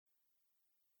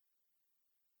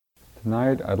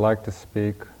Tonight I'd like to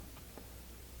speak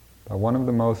about one of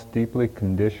the most deeply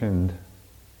conditioned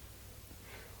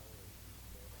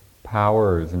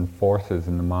powers and forces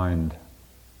in the mind.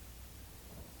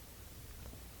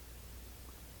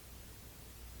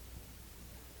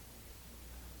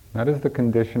 That is the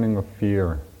conditioning of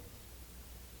fear.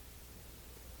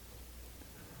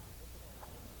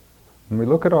 When we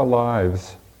look at our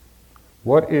lives,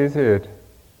 what is it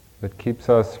that keeps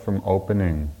us from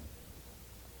opening?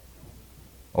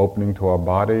 Opening to our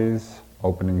bodies,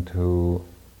 opening to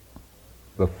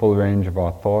the full range of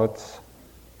our thoughts,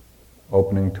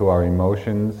 opening to our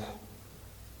emotions,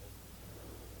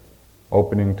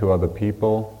 opening to other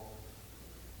people,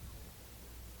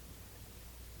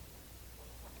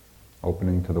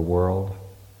 opening to the world.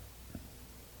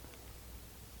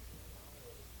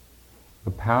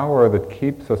 The power that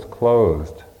keeps us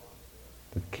closed,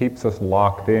 that keeps us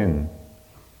locked in,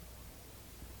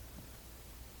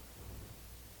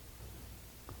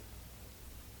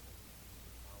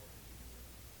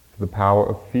 the power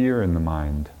of fear in the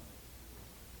mind.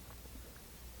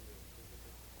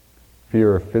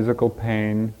 Fear of physical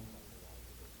pain,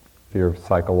 fear of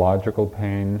psychological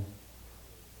pain,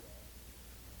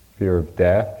 fear of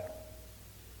death,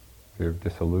 fear of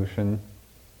dissolution.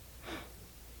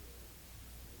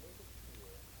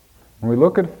 When we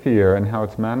look at fear and how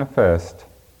it's manifest,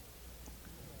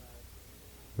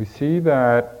 we see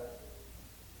that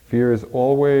fear is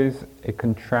always a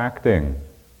contracting,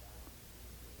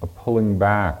 a pulling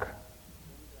back.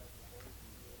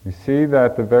 We see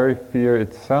that the very fear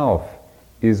itself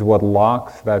is what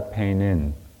locks that pain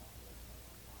in.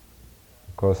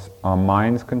 Because our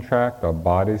minds contract, our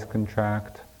bodies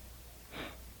contract.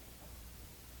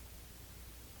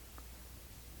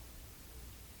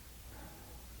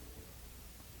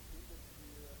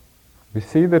 We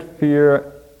see that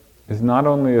fear is not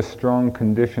only a strong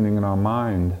conditioning in our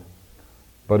mind,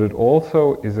 but it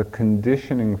also is a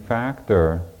conditioning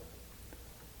factor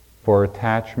for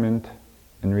attachment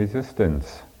and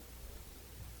resistance.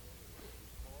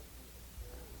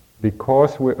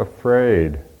 Because we're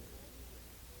afraid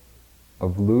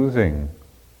of losing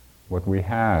what we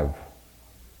have,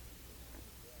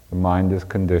 the mind is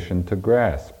conditioned to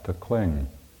grasp, to cling.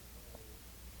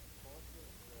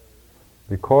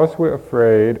 Because we're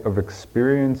afraid of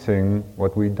experiencing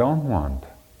what we don't want,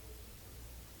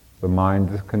 the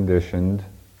mind is conditioned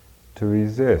to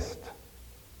resist,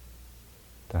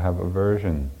 to have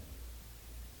aversion.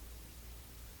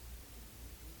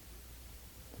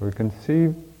 So we can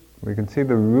see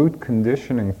the root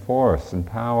conditioning force and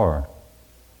power,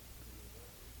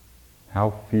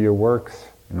 how fear works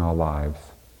in our lives.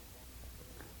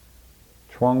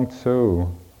 Chuang Tzu,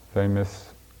 famous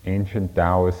ancient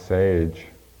Taoist sage,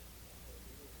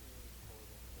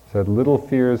 said little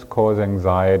fears cause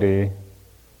anxiety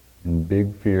and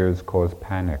big fears cause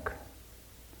panic.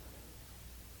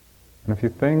 And if you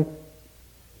think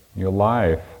in your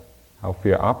life how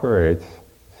fear operates,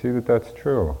 see that that's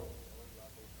true.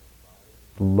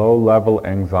 The low-level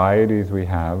anxieties we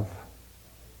have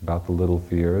about the little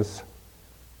fears,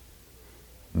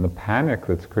 and the panic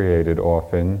that's created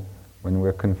often when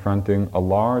we're confronting a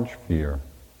large fear.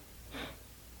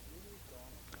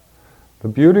 The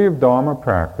beauty of Dharma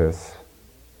practice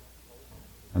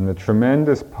and the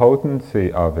tremendous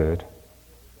potency of it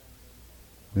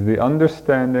is the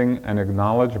understanding and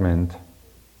acknowledgement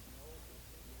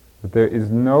that there is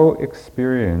no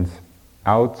experience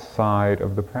outside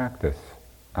of the practice,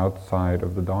 outside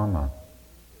of the Dharma.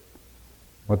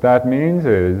 What that means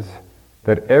is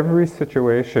that every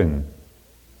situation,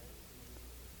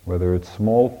 whether it's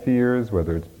small fears,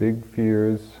 whether it's big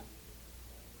fears,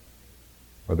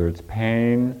 whether it's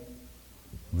pain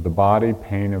of the body,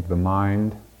 pain of the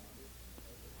mind,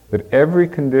 that every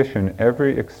condition,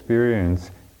 every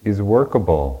experience is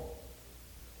workable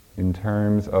in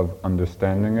terms of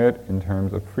understanding it, in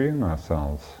terms of freeing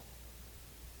ourselves.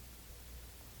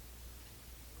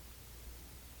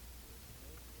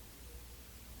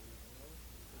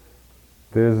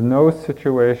 There's no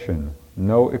situation,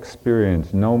 no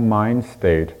experience, no mind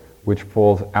state which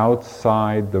falls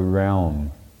outside the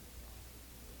realm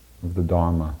of the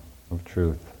Dharma, of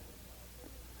truth.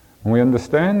 When we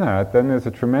understand that, then there's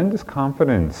a tremendous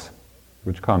confidence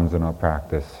which comes in our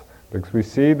practice, because we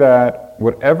see that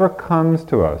whatever comes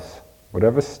to us,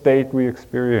 whatever state we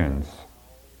experience,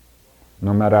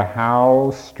 no matter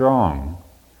how strong,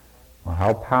 or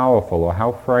how powerful, or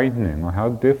how frightening, or how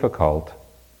difficult,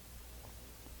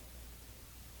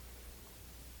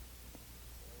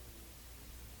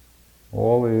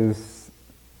 all is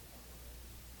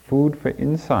food for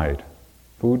insight,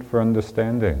 food for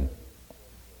understanding.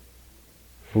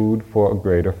 food for a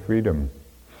greater freedom.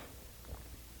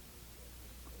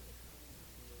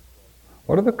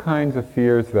 What are the kinds of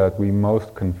fears that we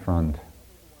most confront?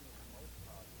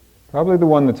 Probably the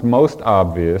one that's most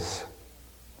obvious,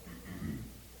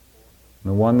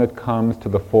 the one that comes to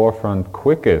the forefront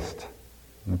quickest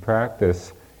in the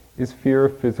practice, is fear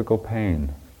of physical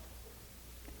pain.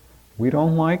 We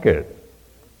don't like it.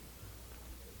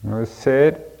 You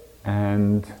sit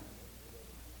and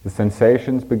the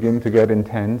sensations begin to get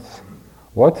intense.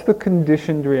 What's the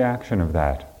conditioned reaction of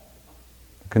that?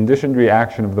 The conditioned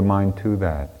reaction of the mind to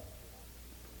that?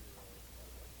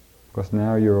 Of course,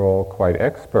 now you're all quite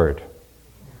expert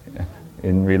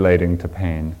in relating to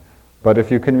pain. But if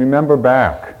you can remember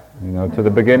back, to the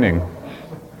beginning,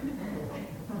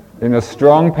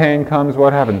 strong pain comes,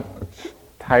 what happens?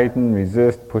 Tighten,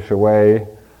 resist, push away.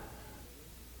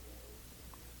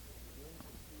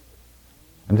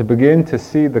 And to begin to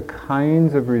see the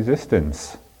kinds of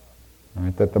resistance,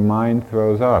 right, that the mind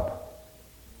throws up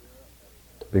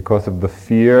because of the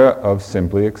fear of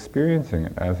simply experiencing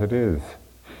it as it is.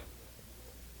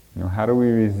 How do we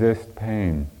resist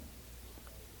pain?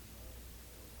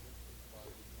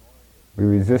 We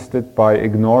resist it by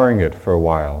ignoring it for a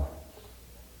while.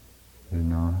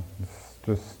 It's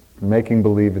just making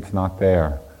believe it's not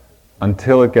there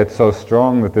until it gets so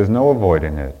strong that there's no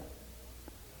avoiding it.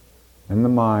 In the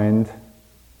mind,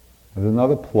 there's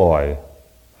another ploy,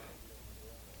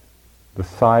 the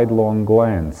sidelong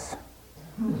glance.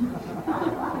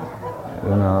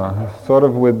 Sort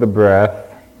of with the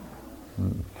breath,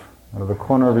 out of the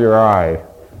corner of your eye,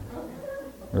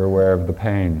 you're aware of the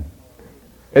pain.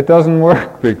 It doesn't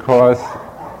work because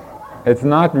it's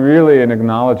not really an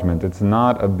acknowledgement, it's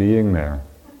not a being there.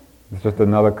 It's just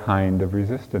another kind of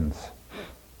resistance.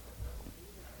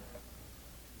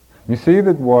 You see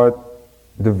that what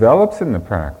develops in the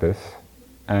practice,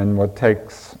 and what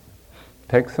takes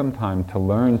some time to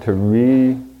learn to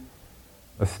re-establish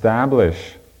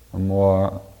a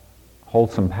more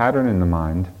wholesome pattern in the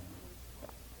mind,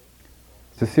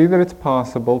 is to see that it's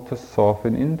possible to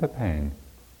soften into pain.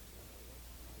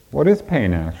 What is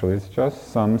pain actually? It's just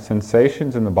some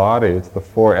sensations in the body. It's the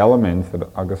four elements that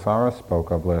Agasara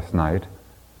spoke of last night.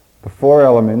 The four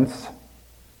elements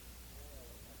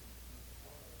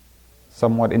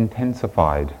somewhat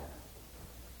intensified.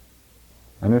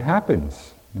 And it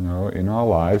happens, in our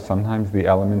lives. Sometimes the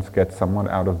elements get somewhat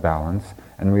out of balance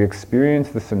and we experience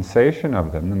the sensation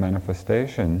of them, the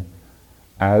manifestation,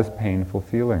 as painful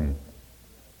feeling.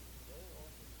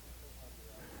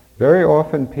 Very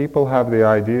often people have the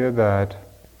idea that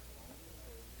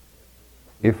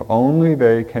if only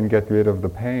they can get rid of the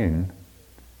pain,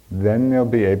 then they'll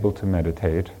be able to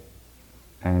meditate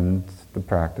and the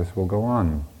practice will go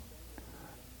on.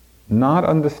 Not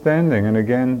understanding, and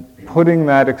again, putting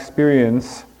that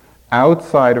experience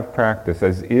outside of practice,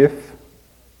 as if,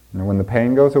 when the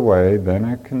pain goes away, then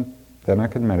I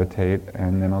can meditate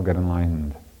and then I'll get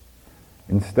enlightened.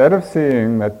 Instead of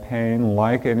seeing that pain,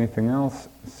 like anything else,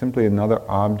 is simply another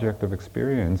object of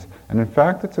experience, and in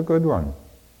fact it's a good one.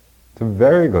 It's a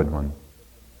very good one.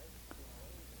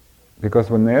 Because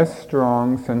when there's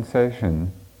strong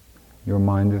sensation, your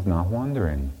mind is not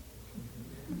wandering.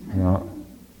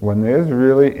 When there's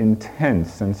really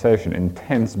intense sensation,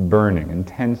 intense burning,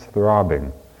 intense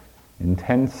throbbing,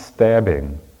 intense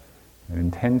stabbing,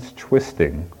 intense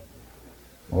twisting,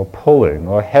 or pulling,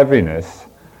 or heaviness,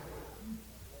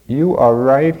 you are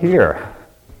right here.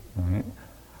 Right?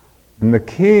 And the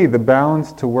key, the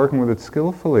balance to working with it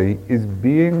skillfully, is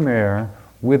being there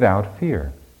without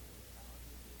fear.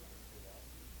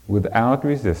 Without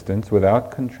resistance, without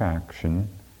contraction,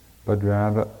 but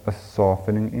rather a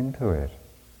softening into it.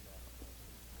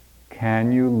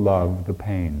 Can you love the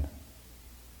pain?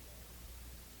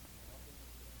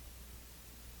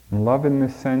 And love in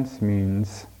this sense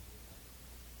means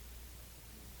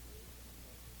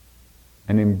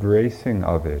an embracing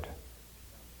of it,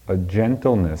 a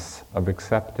gentleness of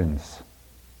acceptance.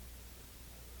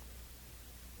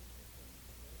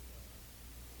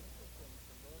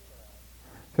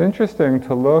 It's interesting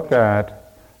to look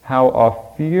at how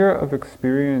our fear of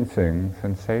experiencing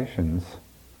sensations,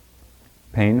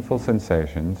 painful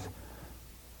sensations,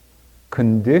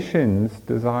 conditions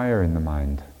desire in the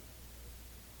mind.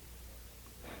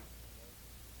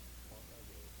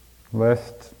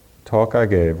 Last talk I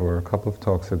gave, or a couple of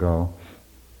talks ago,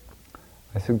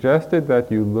 I suggested that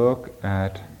you look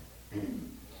at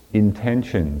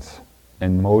intentions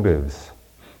and motives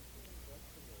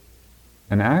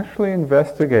and actually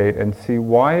investigate and see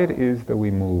why it is that we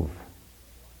move.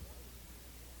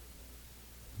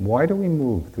 Why do we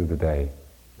move through the day,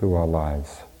 through our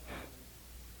lives?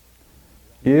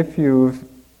 If you've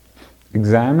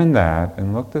examined that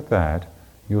and looked at that,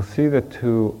 you'll see that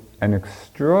to an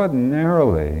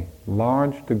extraordinarily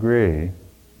large degree,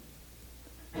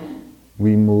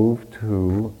 we move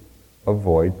to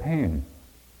avoid pain.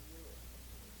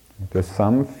 There's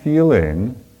some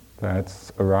feeling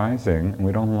that's arising and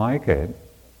we don't like it,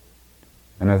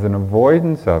 and as an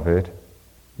avoidance of it,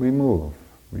 we move,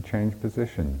 we change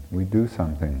position, we do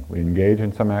something, we engage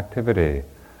in some activity.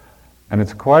 And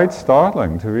it's quite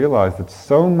startling to realize that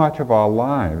so much of our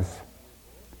lives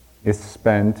is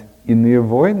spent in the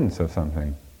avoidance of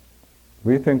something.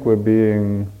 We think we're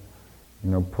being,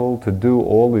 pulled to do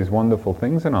all these wonderful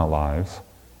things in our lives,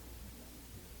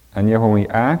 and yet when we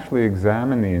actually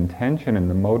examine the intention and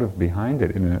the motive behind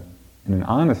it in an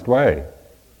honest way,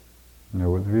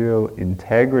 with real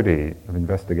integrity of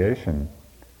investigation,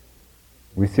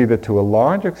 we see that to a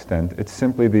large extent it's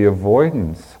simply the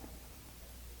avoidance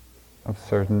of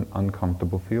certain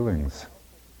uncomfortable feelings.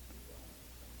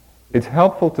 It's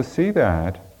helpful to see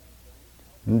that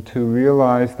and to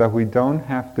realize that we don't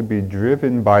have to be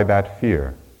driven by that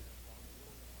fear.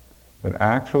 That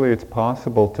actually it's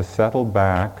possible to settle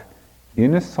back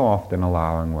in a soft and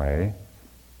allowing way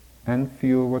and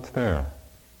feel what's there.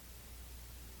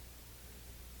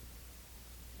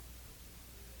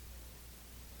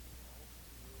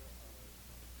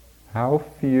 How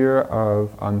fear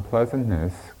of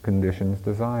unpleasantness conditions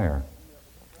desire.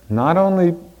 Not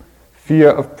only fear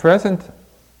of present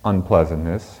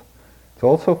unpleasantness, it's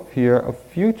also fear of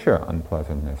future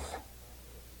unpleasantness.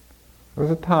 There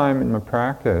was a time in my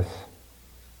practice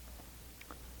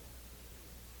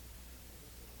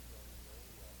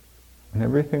and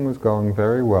everything was going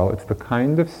very well. It's the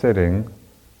kind of sitting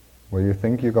where you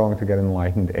think you're going to get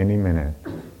enlightened any minute.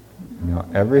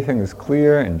 Everything is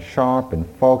clear and sharp and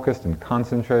focused and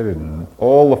concentrated and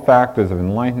all the factors of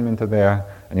enlightenment are there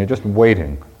and you're just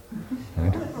waiting.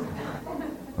 Right?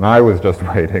 And I was just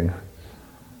waiting.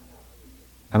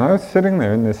 And I was sitting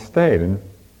there in this state and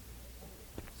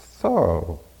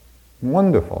so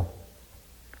wonderful.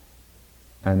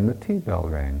 And the tea bell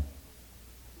rang.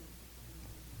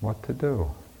 What to do?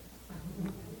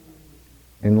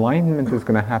 Enlightenment is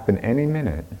going to happen any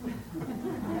minute.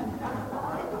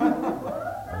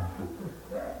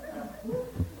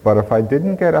 But if I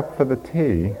didn't get up for the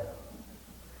tea,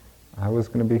 I was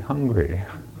going to be hungry.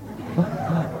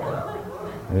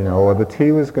 Or the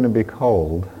tea was going to be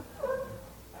cold.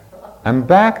 And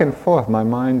back and forth, my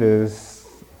mind is,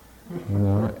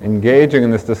 engaging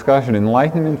in this discussion,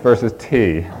 enlightenment versus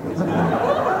tea.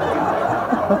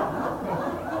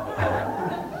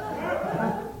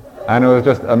 And it was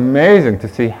just amazing to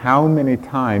see how many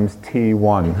times tea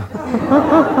won.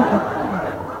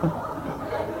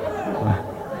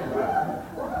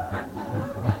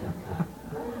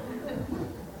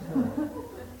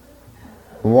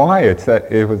 Why?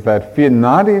 It was that fear,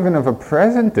 not even of a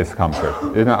present discomfort.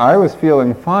 I was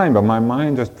feeling fine, but my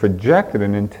mind just projected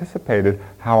and anticipated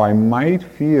how I might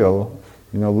feel,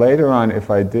 later on if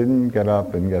I didn't get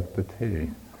up and get the tea.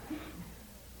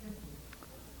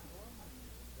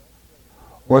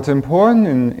 What's important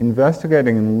in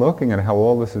investigating and looking at how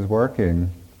all this is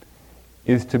working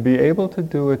is to be able to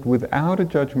do it without a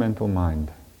judgmental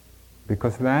mind,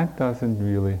 because that doesn't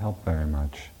really help very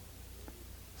much.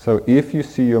 So if you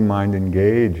see your mind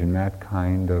engage in that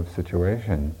kind of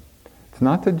situation, it's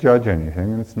not to judge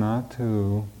anything, and it's not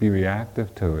to be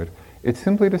reactive to it. It's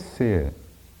simply to see it.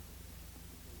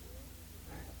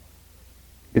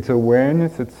 It's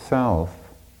awareness itself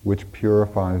which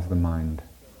purifies the mind.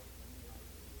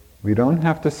 We don't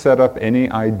have to set up any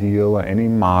ideal or any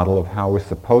model of how we're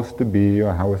supposed to be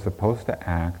or how we're supposed to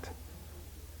act.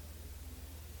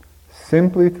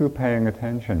 Simply through paying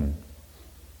attention,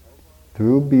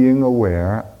 through being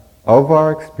aware of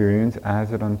our experience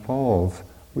as it unfolds,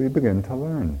 we begin to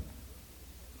learn.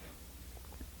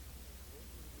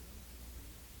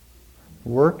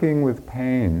 Working with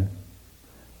pain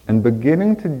and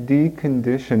beginning to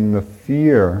decondition the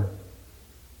fear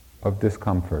of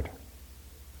discomfort,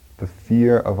 the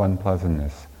fear of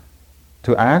unpleasantness,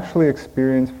 to actually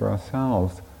experience for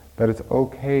ourselves that it's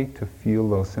okay to feel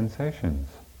those sensations.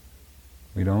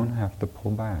 We don't have to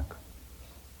pull back.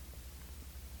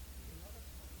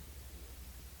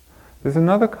 There's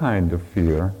another kind of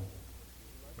fear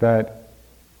that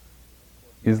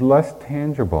is less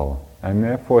tangible and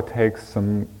therefore takes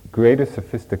some greater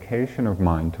sophistication of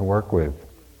mind to work with.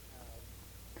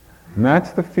 And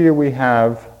that's the fear we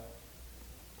have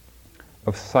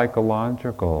of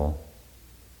psychological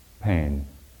pain,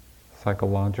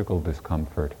 psychological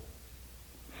discomfort.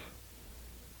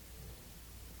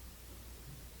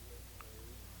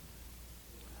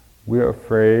 We're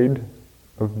afraid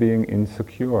of being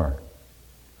insecure.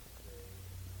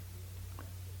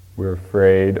 We're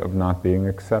afraid of not being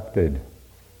accepted.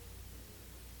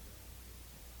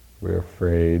 We're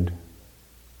afraid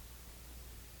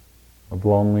of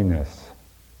loneliness.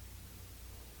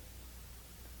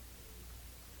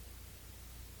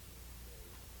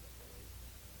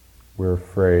 We're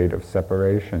afraid of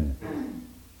separation.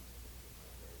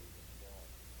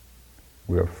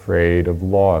 We're afraid of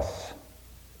loss.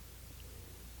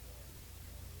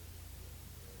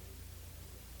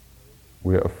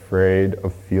 We're afraid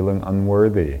of feeling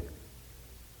unworthy.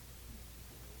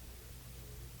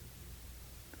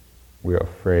 We're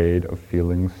afraid of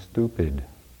feeling stupid.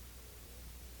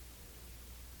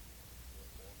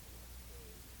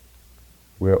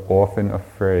 We're often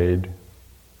afraid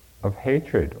of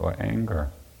hatred or anger.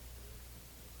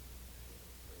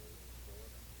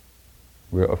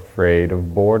 We're afraid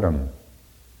of boredom.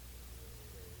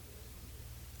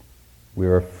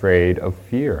 We're afraid of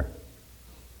fear.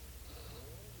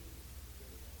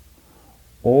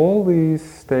 All these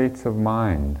states of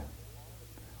mind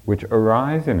which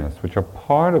arise in us, which are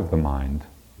part of the mind,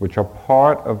 which are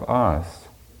part of us,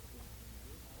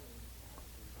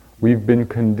 we've been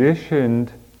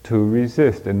conditioned to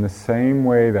resist in the same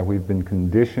way that we've been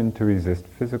conditioned to resist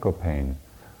physical pain.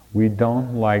 We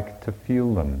don't like to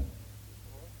feel them.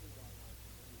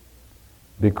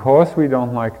 Because we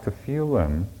don't like to feel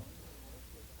them,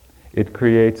 it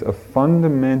creates a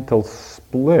fundamental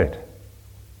split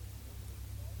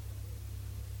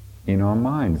in our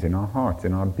minds, in our hearts,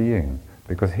 in our being.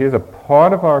 Because here's a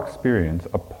part of our experience,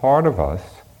 a part of us,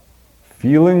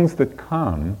 feelings that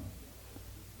come,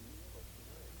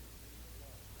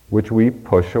 which we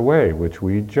push away, which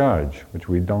we judge, which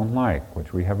we don't like,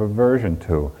 which we have aversion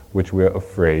to, which we're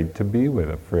afraid to be with,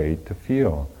 afraid to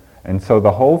feel. And so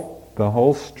the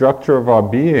whole structure of our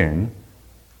being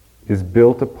is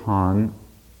built upon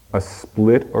a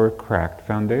split or a cracked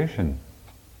foundation.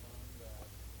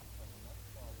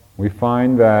 We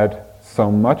find that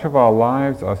so much of our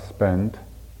lives are spent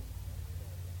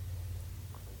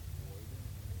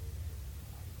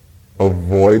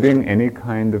avoiding any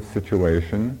kind of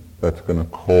situation that's going to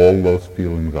call those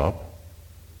feelings up.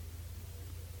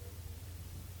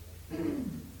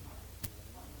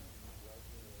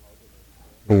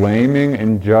 Blaming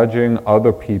and judging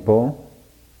other people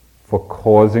for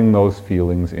causing those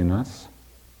feelings in us.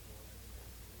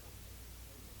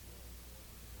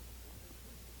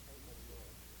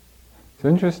 It's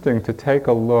interesting to take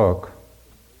a look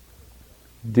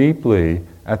deeply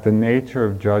at the nature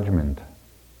of judgment,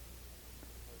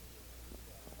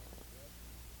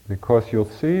 because you'll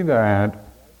see that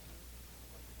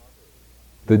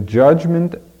the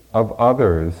judgment of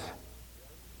others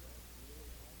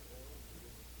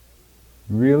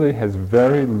really has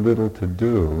very little to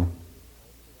do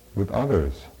with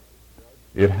others.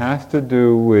 It has to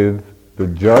do with the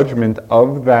judgment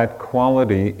of that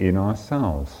quality in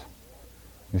ourselves.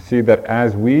 You see that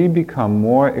as we become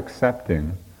more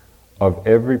accepting of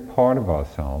every part of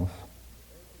ourselves,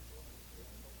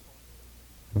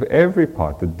 of every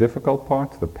part, the difficult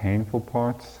parts, the painful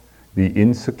parts, the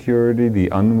insecurity, the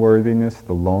unworthiness,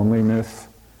 the loneliness,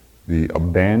 the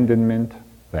abandonment,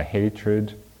 the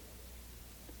hatred,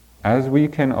 as we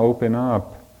can open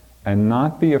up and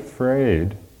not be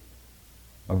afraid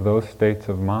of those states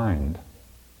of mind,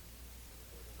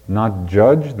 not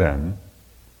judge them,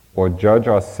 or judge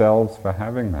ourselves for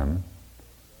having them,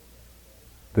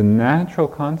 the natural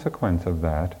consequence of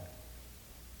that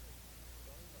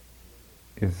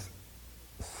is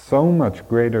so much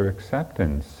greater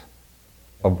acceptance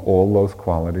of all those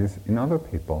qualities in other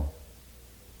people.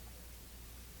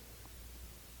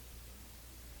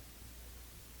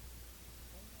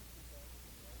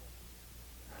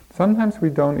 Sometimes we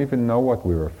don't even know what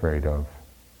we're afraid of.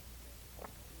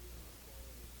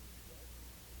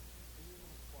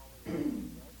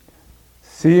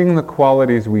 Seeing the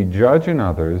qualities we judge in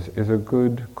others is a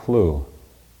good clue.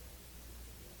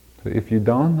 So if you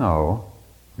don't know,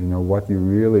 what you're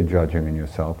really judging in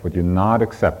yourself, what you're not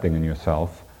accepting in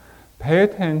yourself, pay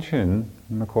attention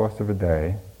in the course of a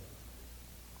day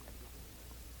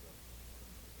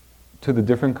to the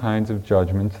different kinds of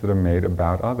judgments that are made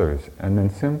about others, and then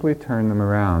simply turn them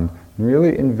around and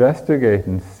really investigate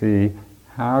and see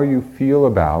how you feel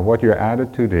about, what your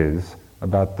attitude is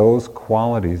about those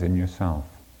qualities in yourself.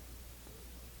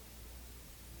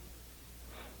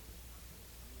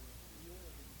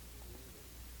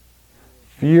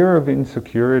 Fear of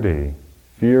insecurity,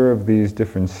 fear of these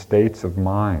different states of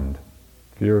mind,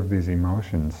 fear of these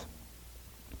emotions,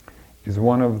 is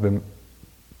one of the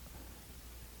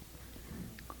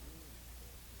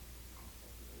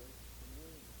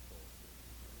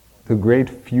the great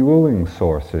fueling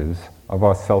sources of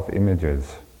our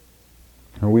self-images.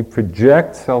 And we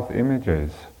project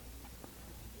self-images.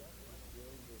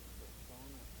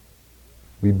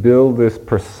 We build this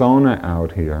persona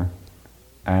out here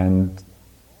and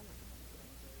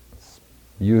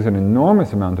use an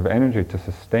enormous amount of energy to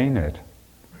sustain it,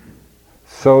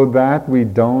 so that we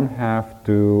don't have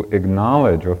to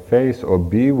acknowledge or face or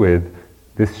be with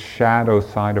this shadow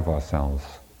side of ourselves,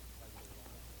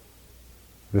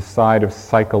 this side of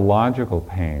psychological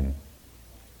pain,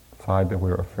 side that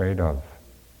we're afraid of.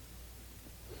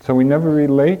 So we never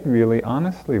relate really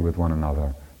honestly with one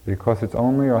another, because it's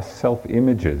only our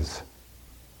self-images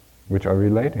which are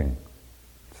relating.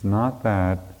 It's not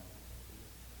that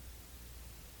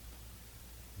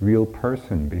real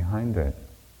person behind it.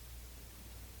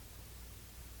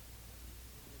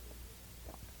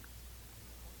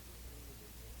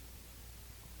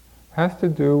 Has to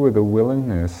do with a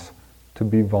willingness to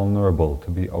be vulnerable,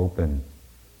 to be open.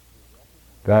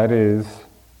 That is,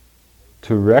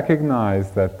 to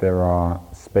recognize that there are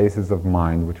spaces of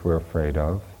mind which we're afraid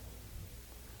of,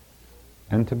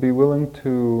 and to be willing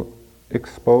to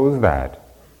expose that,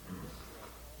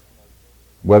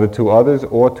 whether to others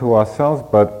or to ourselves,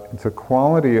 but it's a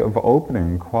quality of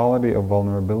opening, quality of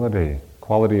vulnerability,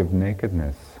 quality of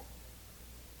nakedness.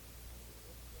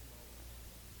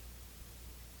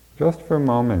 Just for a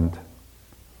moment,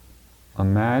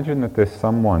 imagine that there's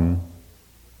someone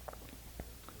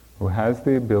who has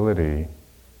the ability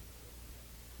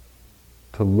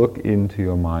to look into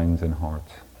your minds and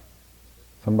hearts.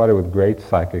 Somebody with great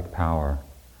psychic power,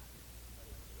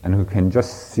 and who can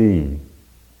just see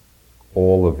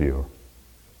all of you.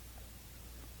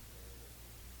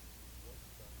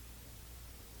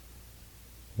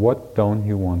 What don't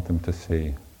you want them to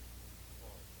see?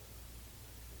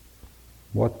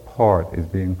 What part is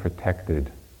being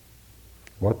protected?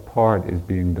 What part is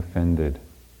being defended?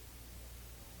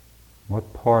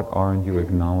 What part aren't you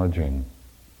acknowledging?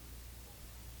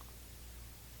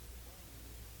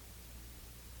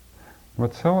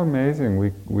 What's so amazing,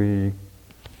 we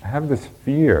have this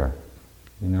fear,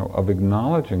 of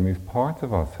acknowledging these parts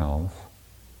of ourselves.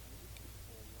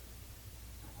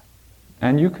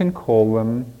 And you can call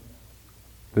them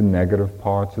the negative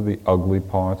parts, or the ugly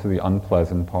parts, or the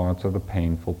unpleasant parts, or the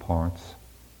painful parts.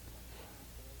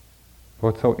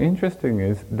 What's so interesting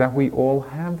is that we all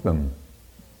have them.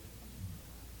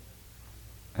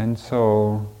 And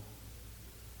so,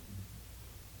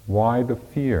 why the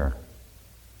fear?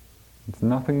 It's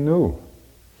nothing new.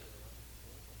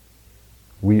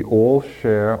 We all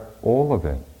share all of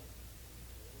it.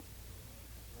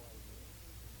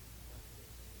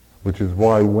 Which is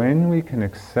why when we can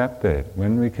accept it,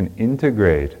 when we can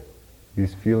integrate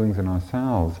these feelings in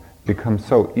ourselves, it becomes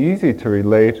so easy to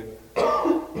relate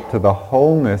to the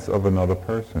wholeness of another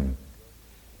person.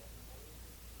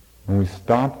 When we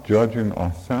stop judging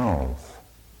ourselves,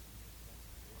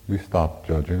 we stop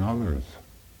judging others.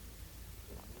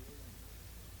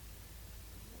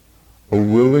 A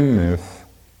willingness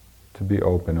to be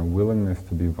open, a willingness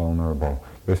to be vulnerable.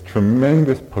 There's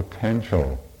tremendous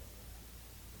potential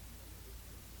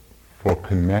for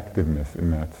connectedness in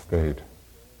that state.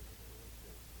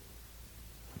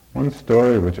 One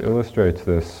story which illustrates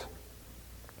this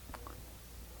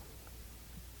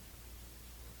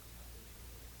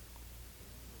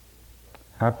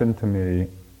happened to me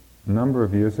a number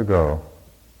of years ago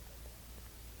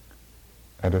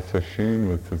at a sesshin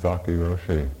with Sasaki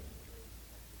Roshi.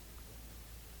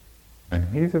 And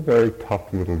he's a very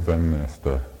tough little Zen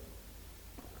master.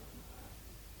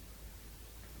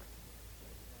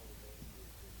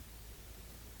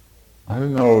 I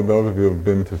don't know, those of you who have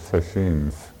been to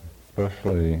sesshins,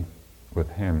 especially with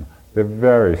him, they're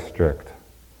very strict.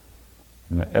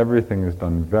 Everything is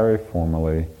done very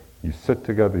formally. You sit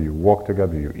together, you walk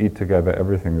together, you eat together,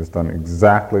 everything is done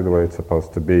exactly the way it's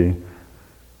supposed to be.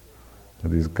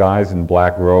 These guys in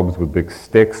black robes with big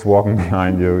sticks walking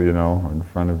behind you, or in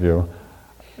front of you.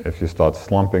 If you start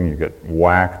slumping, you get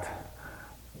whacked.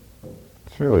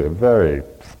 It's really a very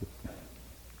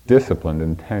disciplined,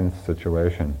 intense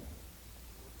situation.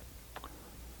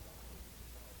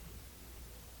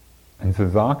 And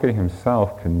Sasaki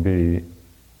himself can be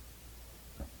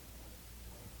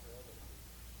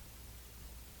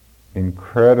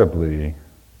incredibly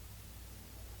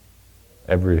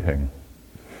everything.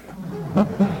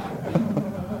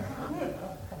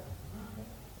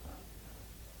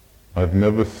 I've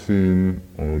never seen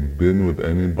or been with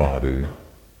anybody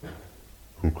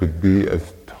who could be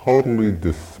as totally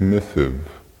dismissive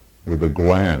with a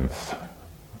glance.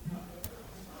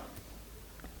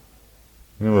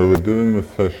 We're doing the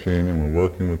sesshin and we're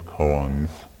working with koans,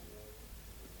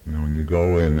 When you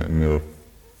go in and there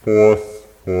are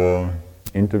four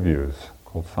interviews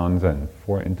called Sanzen,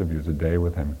 4 interviews a day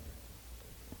with him.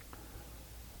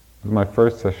 It was my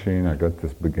first session. I got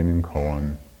this beginning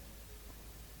koan.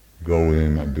 Go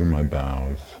in, I do my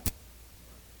bows.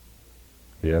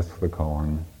 He asks the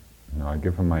koan, I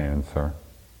give him my answer.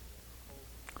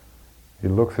 He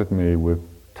looks at me with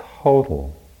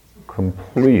total,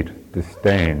 complete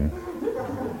disdain.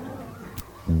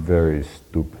 Very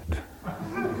stupid.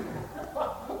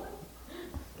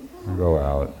 I go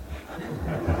out,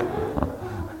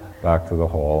 back to the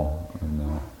hall,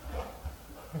 and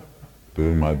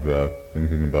doing my best,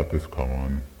 thinking about this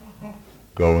koan.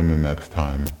 Go in the next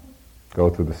time. Go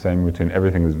through the same routine.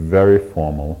 Everything is very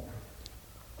formal.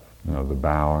 The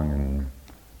bowing and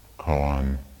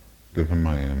koan. Give him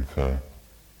my answer.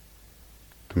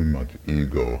 Too much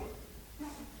ego.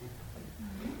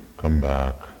 Come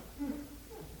back.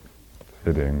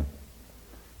 sitting.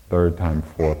 3rd time,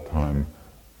 4th time.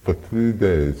 For 3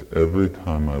 days, every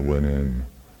time I went in,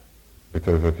 it's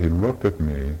as if he looked at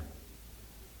me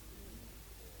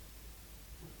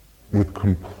with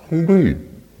complete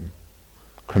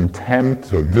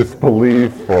contempt or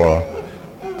disbelief or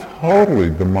totally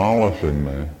demolishing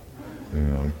me.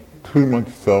 Too much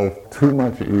self, too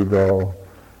much ego.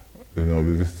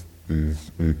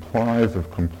 These replies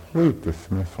of complete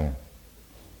dismissal.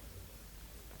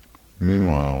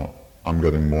 Meanwhile, I'm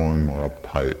getting more and more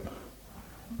uptight.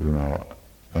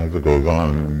 As it goes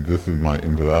on, and this is my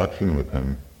interaction with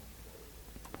him,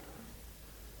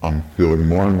 I'm feeling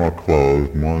more and more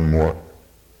closed, more and more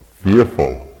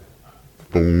fearful. It's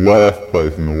the last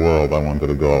place in the world I wanted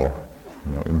to go,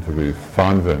 into these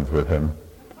sanzens with him.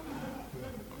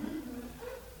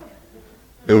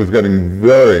 It was getting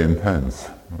very intense.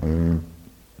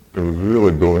 It was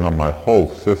really building up. My whole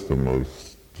system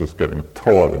was just getting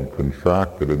taut and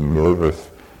contracted and nervous.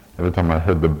 Every time I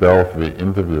heard the bell for the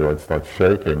interview, I'd start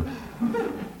shaking.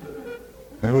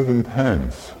 It was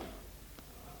intense.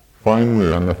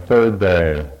 Finally, on the 3rd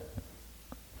day,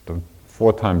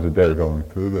 4 times a day going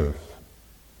through this,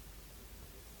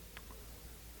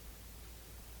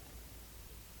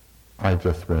 I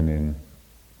just went in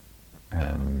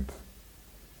and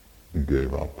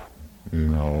gave up.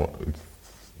 It's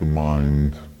the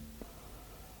mind.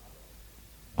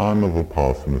 I'm a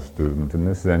Vipassana student, and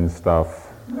this Zen stuff,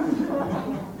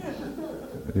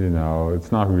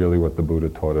 it's not really what the Buddha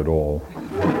taught at all.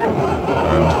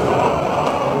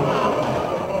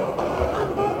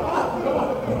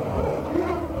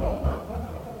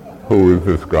 Who is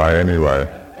this guy anyway?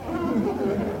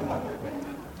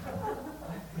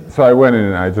 So I went in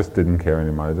and I just didn't care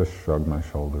anymore. I just shrugged my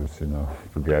shoulders,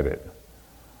 forget it.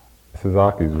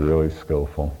 Suzaki's really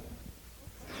skillful.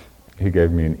 He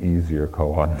gave me an easier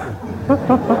koan.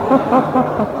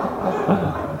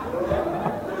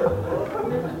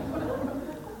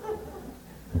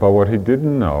 But what he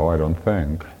didn't know, I don't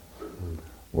think,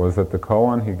 was that the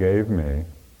koan he gave me,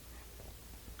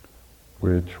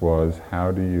 which was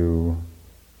how do you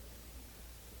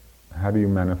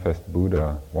manifest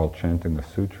Buddha while chanting the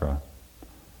sutra,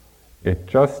 it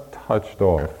just touched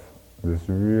off this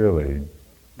really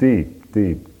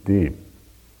deeply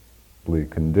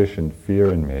conditioned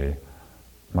fear in me,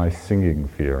 my singing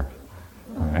fear.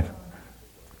 Right?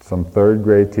 Some 3rd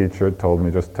grade teacher told me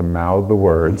just to mouth the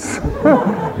words,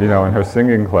 in her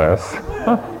singing class.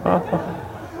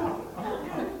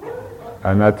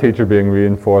 And that teacher being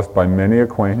reinforced by many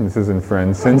acquaintances and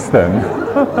friends since then.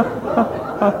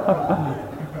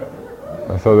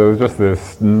 So there was just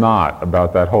this knot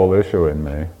about that whole issue in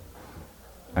me.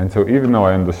 And so even though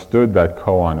I understood that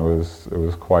koan, it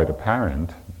was quite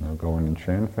apparent, go in and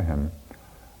chant for him,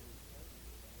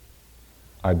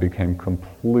 I became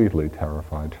completely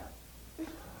terrified.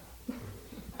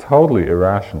 Totally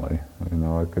irrationally.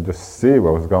 I could just see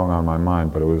what was going on in my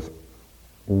mind, but it was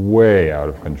way out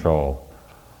of control.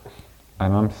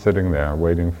 And I'm sitting there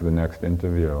waiting for the next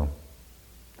interview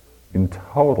in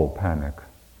total panic,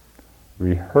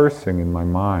 rehearsing in my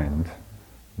mind,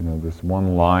 this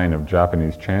one line of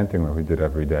Japanese chanting that we did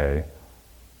every day,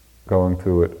 going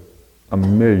through it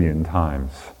 1,000,000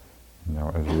 times,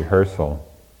 as rehearsal.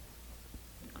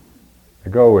 I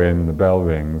go in, the bell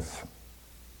rings,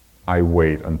 I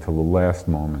wait until the last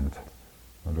moment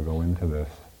to go into this.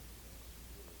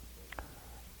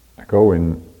 I go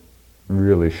in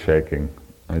really shaking.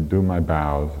 I do my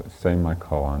bows, say my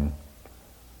koan,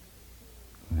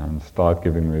 and start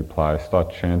giving reply,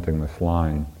 start chanting this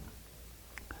line.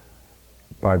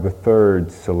 By the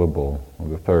 3rd syllable, or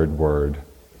the 3rd word,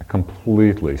 I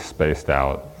completely spaced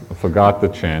out. I forgot the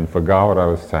chant, forgot what I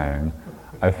was saying.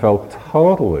 I felt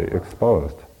totally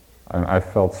exposed. And I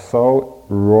felt so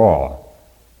raw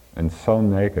and so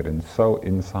naked and so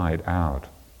inside out.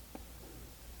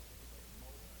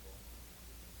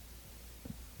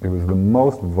 It was the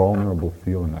most vulnerable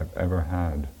feeling I've ever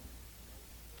had.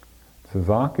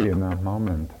 Sasaki in that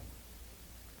moment,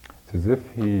 it's as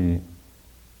if he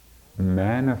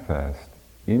manifest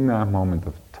in that moment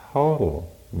of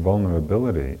total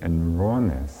vulnerability and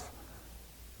rawness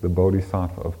the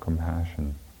bodhisattva of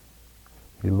compassion.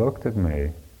 He looked at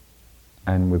me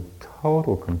and with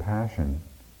total compassion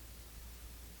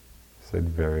said,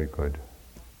 "Very good."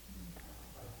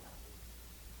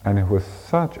 And it was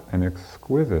such an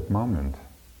exquisite moment.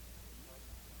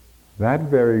 That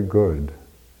 "very good"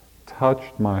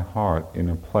 touched my heart in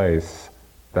a place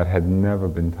that had never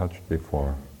been touched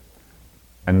before.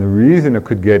 And the reason it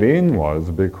could get in was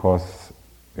because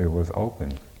it was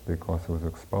open, because it was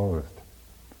exposed.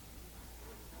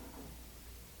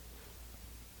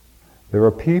 There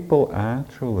are people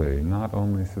actually, not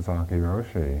only Sasaki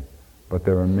Roshi, but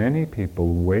there are many people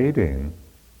waiting,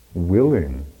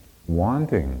 willing,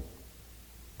 wanting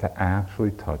to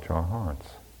actually touch our hearts.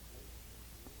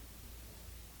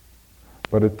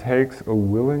 But it takes a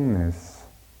willingness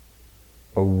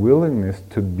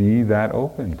to be that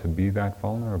open, to be that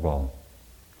vulnerable,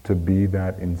 to be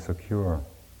that insecure.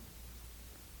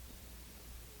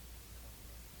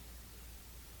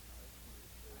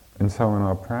 And so in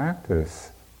our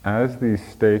practice, as these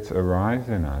states arise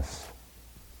in us,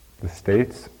 the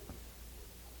states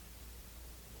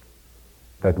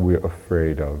that we're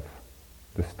afraid of,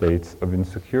 the states of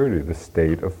insecurity, the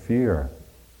state of fear,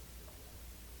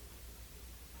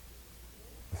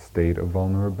 the state of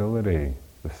vulnerability,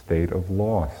 the state of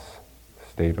loss, the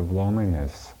state of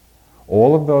loneliness,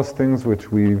 all of those things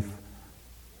which we've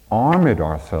armored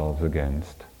ourselves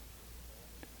against,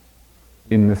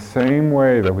 in the same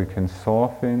way that we can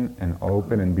soften and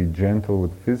open and be gentle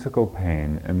with physical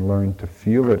pain and learn to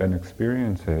feel it and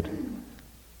experience it,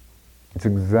 it's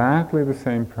exactly the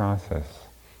same process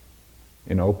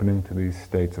in opening to these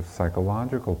states of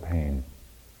psychological pain,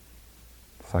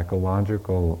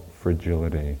 psychological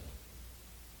fragility.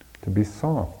 To be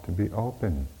soft, to be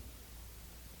open.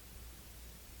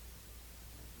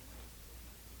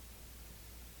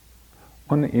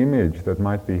 One image that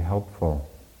might be helpful.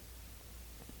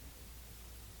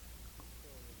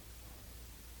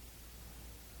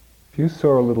 If you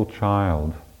saw a little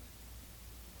child,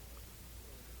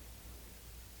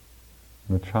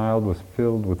 and the child was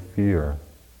filled with fear,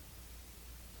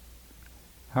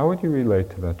 how would you relate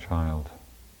to that child?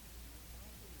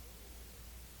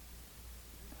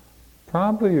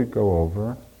 Probably you'd go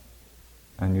over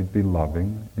and you'd be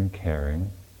loving and caring.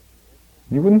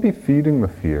 You wouldn't be feeding the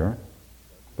fear,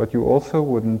 but you also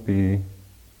wouldn't be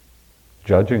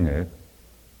judging it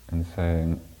and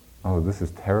saying, "Oh, this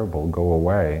is terrible, go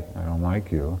away, I don't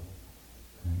like you."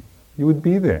 You would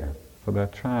be there for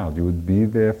that child. You would be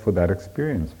there for that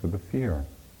experience, for the fear.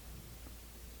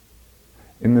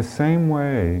 In the same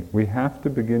way, we have to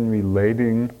begin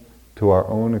relating to our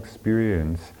own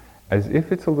experience as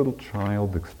if it's a little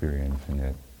child experiencing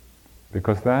it,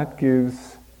 because that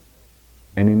gives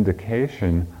an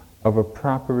indication of a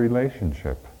proper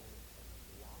relationship.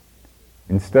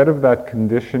 Instead of that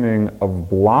conditioning of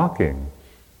blocking,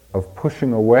 of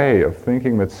pushing away, of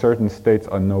thinking that certain states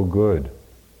are no good,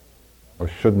 or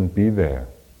shouldn't be there,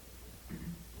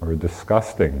 or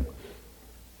disgusting,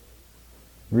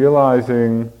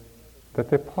 realizing that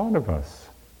they're part of us.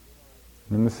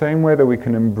 And in the same way that we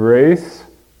can embrace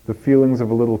the feelings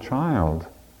of a little child,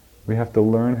 we have to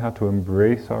learn how to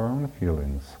embrace our own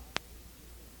feelings.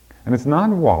 And it's not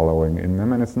wallowing in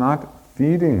them, and it's not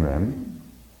feeding them,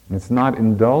 and it's not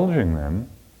indulging them,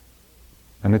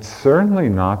 and it's certainly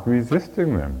not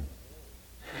resisting them,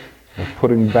 or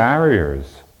putting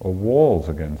barriers or walls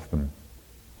against them.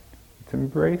 It's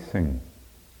embracing.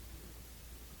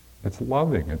 It's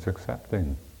loving, it's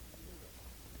accepting.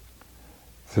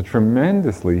 It's a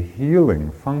tremendously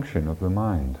healing function of the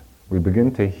mind. We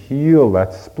begin to heal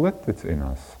that split that's in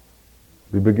us.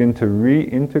 We begin to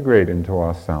reintegrate into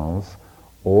ourselves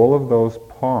all of those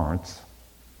parts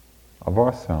of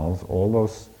ourselves, all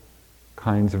those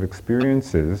kinds of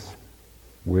experiences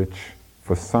which,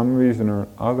 for some reason or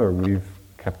other, we've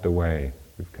kept away,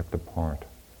 we've kept apart.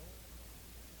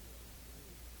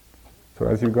 So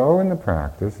as you go in the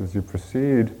practice, as you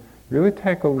proceed, really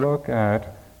take a look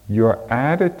at your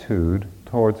attitude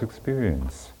towards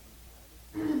experience.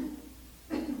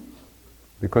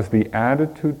 Because the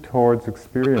attitude towards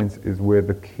experience is where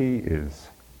the key is.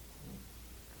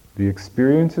 The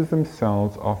experiences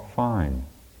themselves are fine.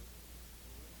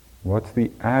 What's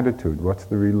the attitude? What's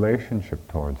the relationship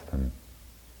towards them?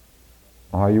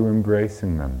 Are you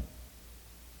embracing them?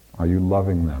 Are you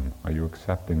loving them? Are you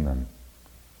accepting them?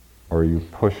 Or are you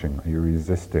pushing? Are you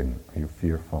resisting? Are you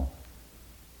fearful?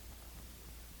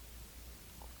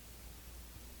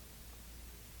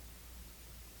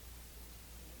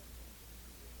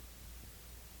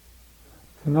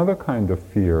 Another kind of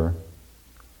fear,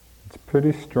 it's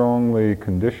pretty strongly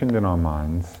conditioned in our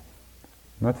minds,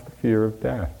 and that's the fear of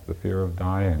death, the fear of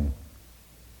dying.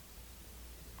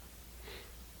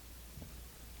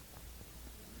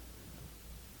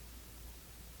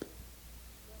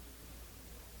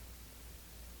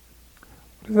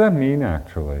 What does that mean,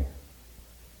 actually?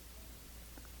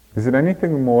 Is it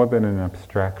anything more than an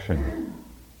abstraction?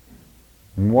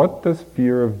 And what does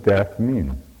fear of death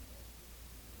mean?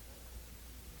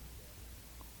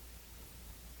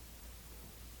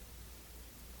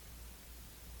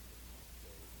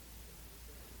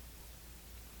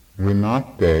 We're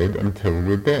not dead until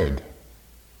we're dead,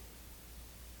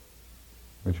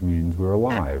 which means we're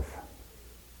alive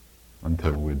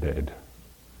until we're dead.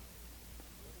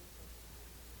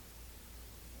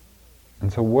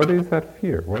 And so what is that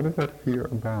fear? What is that fear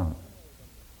about?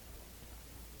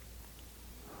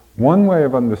 One way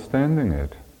of understanding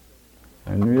it,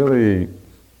 and really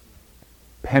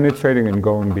penetrating and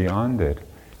going beyond it,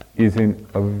 is in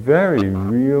a very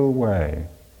real way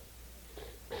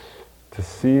to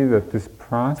see that this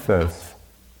process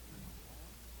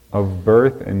of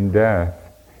birth and death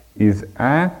is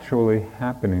actually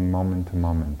happening moment to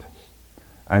moment.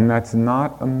 And that's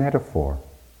not a metaphor.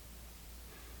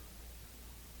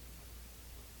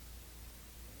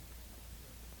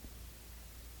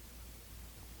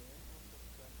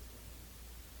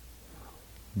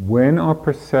 When our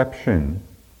perception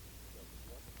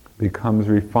becomes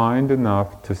refined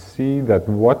enough to see that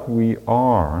what we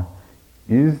are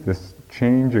is this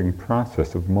changing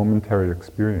process of momentary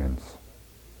experience,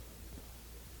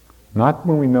 not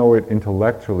when we know it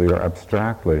intellectually or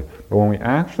abstractly, but when we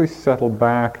actually settle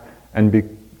back and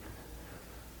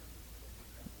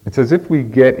it's as if we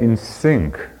get in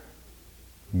sync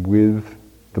with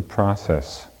the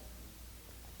process.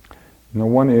 You know,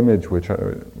 one image which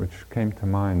came to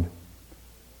mind,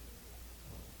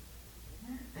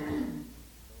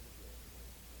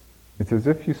 it's as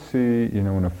if you see,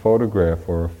 in a photograph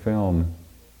or a film,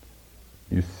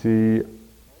 you see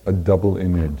a double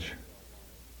image.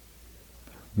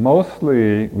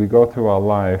 Mostly we go through our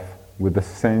life with the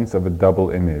sense of a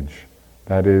double image.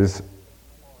 That is,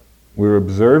 we're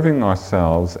observing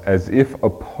ourselves as if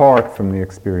apart from the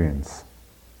experience.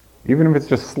 Even if it's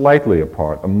just slightly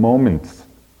apart, a moment's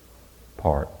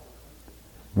apart.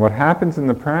 What happens in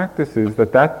the practice is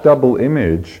that double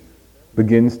image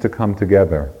begins to come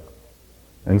together.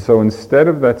 And so instead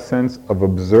of that sense of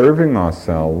observing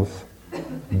ourselves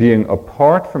being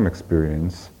apart from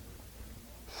experience,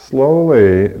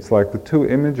 slowly it's like the two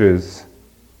images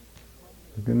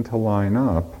begin to line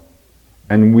up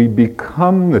and we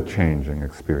become the changing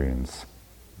experience.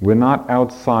 We're not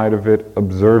outside of it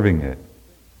observing it.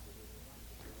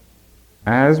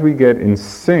 As we get in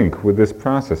sync with this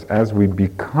process, as we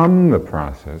become the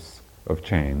process of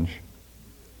change,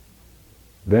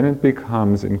 then it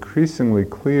becomes increasingly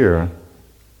clear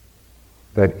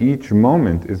that each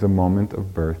moment is a moment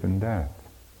of birth and death.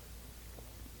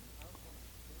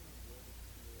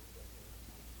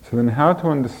 So then how to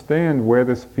understand where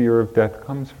this fear of death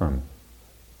comes from?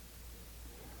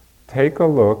 Take a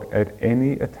look at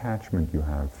any attachment you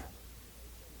have,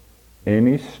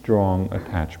 any strong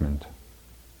attachment.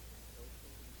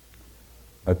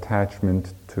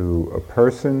 Attachment to a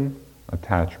person,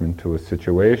 attachment to a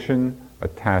situation,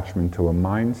 attachment to a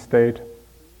mind state.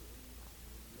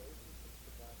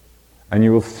 And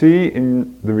you will see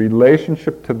in the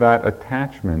relationship to that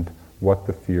attachment what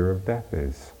the fear of death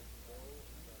is.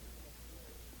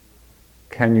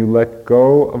 Can you let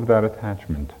go of that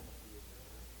attachment?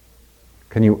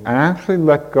 Can you actually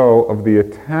let go of the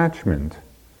attachment,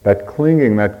 that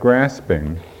clinging, that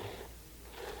grasping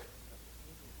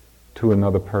to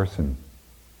another person,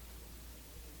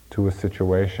 to a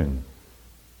situation,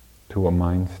 to a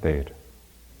mind state?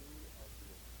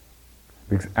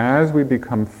 Because as we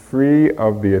become free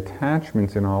of the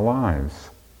attachments in our lives,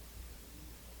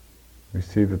 we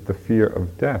see that the fear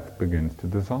of death begins to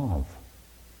dissolve.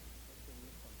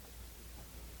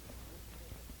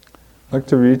 I'd like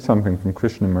to read something from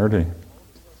Krishnamurti. He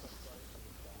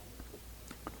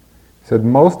said,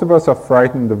 most of us are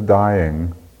frightened of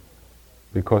dying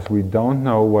because we don't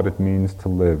know what it means to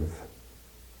live.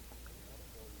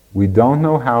 We don't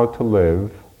know how to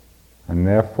live, and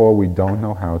therefore we don't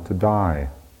know how to die.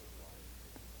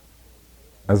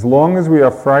 As long as we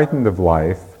are frightened of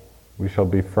life, we shall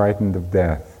be frightened of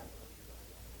death.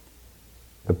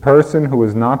 The person who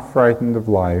is not frightened of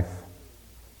life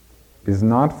is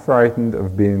not frightened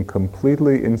of being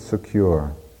completely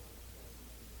insecure,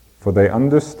 for they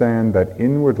understand that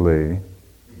inwardly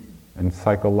and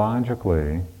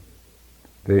psychologically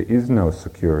there is no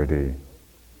security.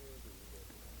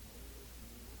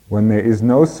 When there is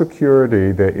no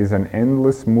security, there is an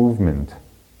endless movement,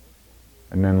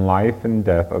 and then life and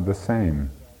death are the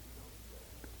same.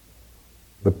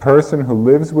 The person who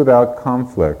lives without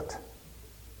conflict,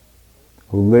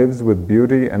 who lives with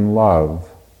beauty and love,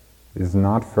 is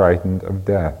not frightened of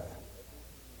death.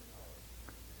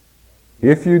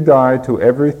 If you die to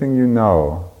everything you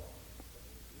know,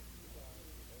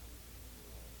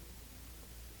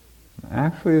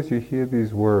 actually as you hear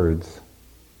these words,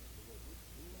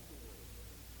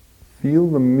 feel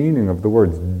the meaning of the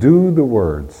words, do the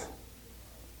words.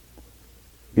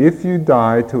 If you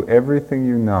die to everything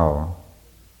you know,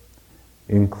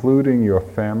 including your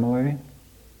family,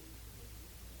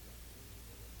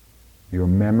 your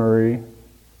memory,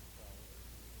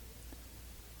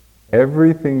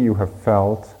 everything you have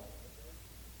felt,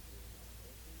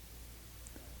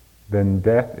 then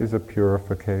death is a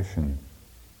purification.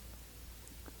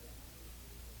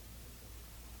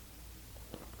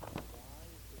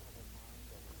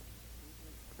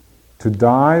 To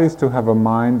die is to have a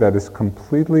mind that is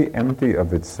completely empty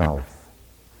of itself,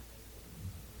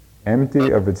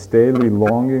 empty of its daily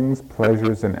longings,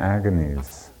 pleasures, and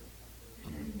agonies.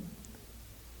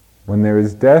 When there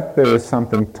is death, there is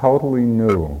something totally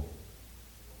new.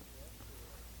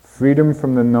 Freedom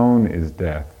from the known is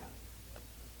death,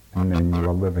 and then you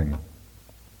are living.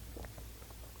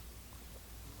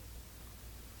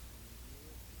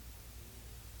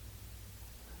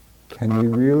 Can we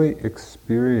really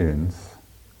experience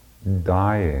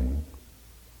dying?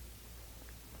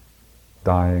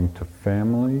 Dying to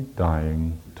family,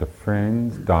 dying to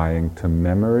friends, dying to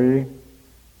memory,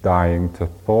 dying to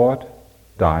thought,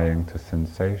 dying to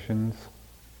sensations.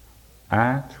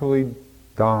 Actually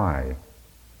die.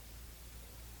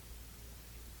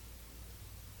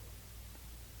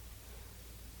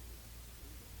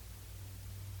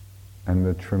 And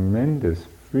the tremendous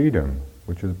freedom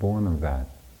which is born of that.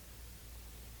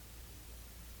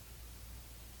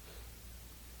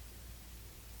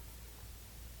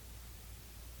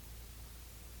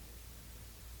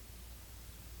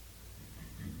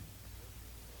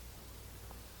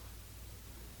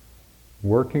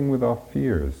 Working with our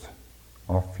fears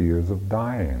of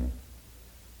dying,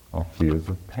 our fears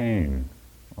of pain,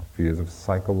 our fears of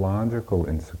psychological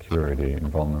insecurity and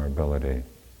vulnerability.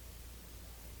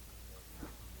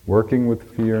 Working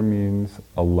with fear means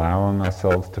allowing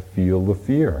ourselves to feel the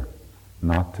fear,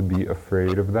 not to be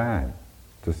afraid of that,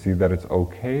 to see that it's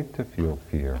okay to feel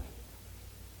fear.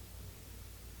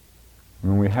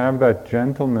 When we have that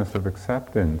gentleness of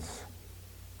acceptance,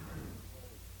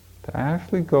 to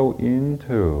actually go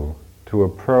into, to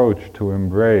approach, to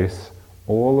embrace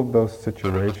all of those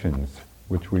situations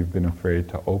which we've been afraid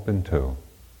to open to,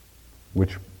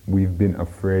 which we've been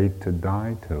afraid to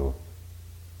die to.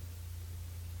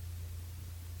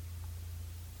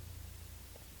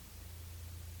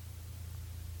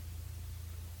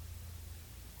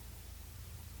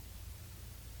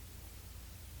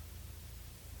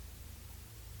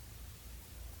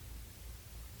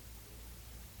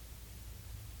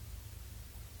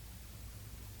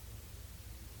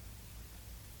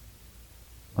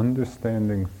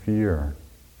 Understanding fear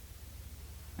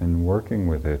and working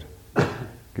with it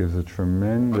gives a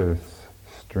tremendous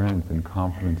strength and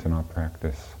confidence in our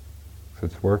practice. So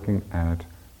it's working at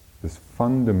this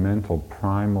fundamental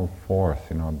primal force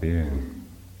in our being.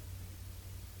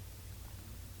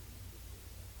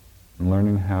 And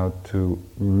learning how to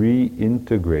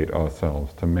reintegrate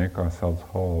ourselves, to make ourselves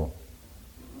whole.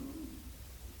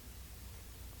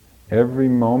 Every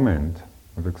moment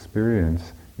of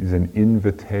experience is an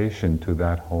invitation to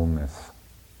that wholeness.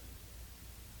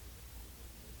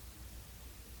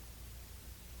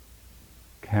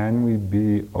 Can we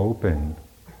be open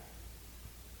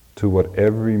to what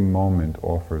every moment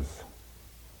offers?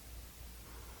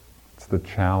 It's the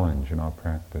challenge in our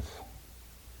practice.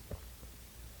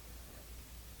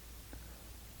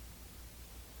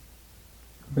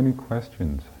 Any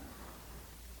questions?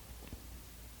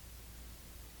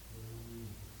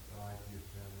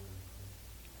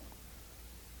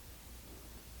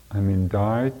 I mean,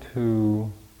 die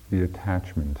to the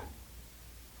attachment.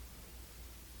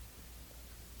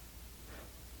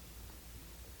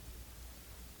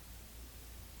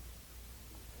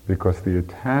 Because the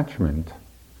attachment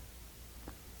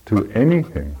to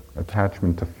anything.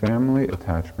 Attachment to family,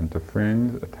 attachment to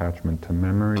friends, attachment to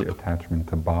memory, attachment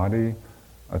to body,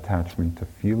 attachment to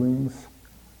feelings,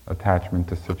 attachment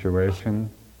to situation,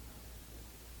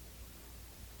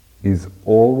 is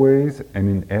always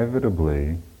and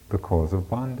inevitably the cause of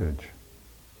bondage.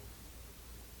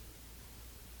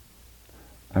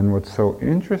 And what's so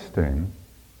interesting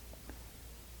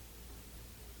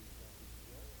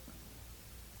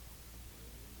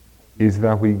is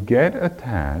that we get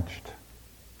attached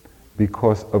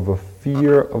because of a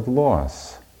fear of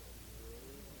loss.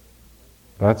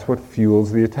 That's what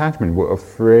fuels the attachment. We're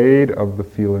afraid of the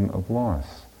feeling of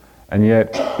loss. And yet,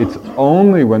 it's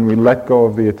only when we let go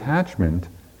of the attachment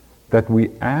that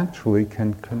we actually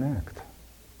can connect.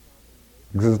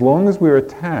 Because as long as we're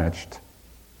attached,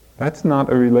 that's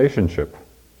not a relationship.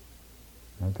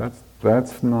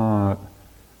 That's not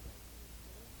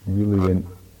really an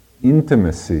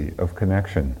intimacy of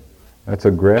connection. That's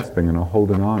a grasping and a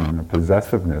holding on and a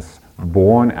possessiveness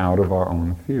born out of our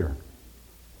own fear.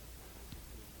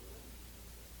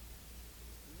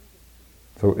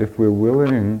 So if we're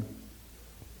willing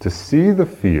to see the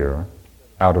fear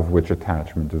out of which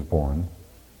attachment is born,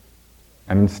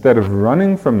 and instead of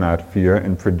running from that fear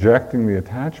and projecting the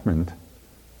attachment,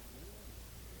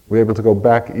 we're able to go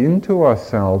back into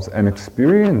ourselves and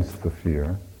experience the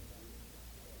fear,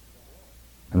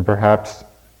 and perhaps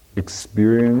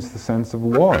experience the sense of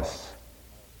loss.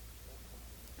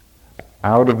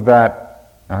 Out of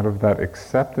that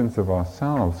acceptance of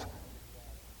ourselves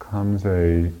comes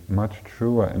a much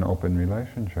truer and open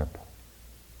relationship.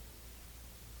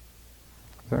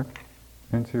 Does that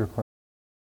answer your question?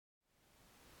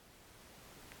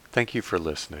 Thank you for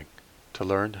listening. To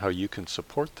learn how you can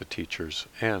support the teachers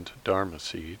and Dharma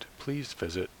Seed, please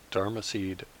visit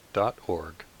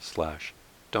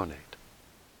dharmaseed.org/donate.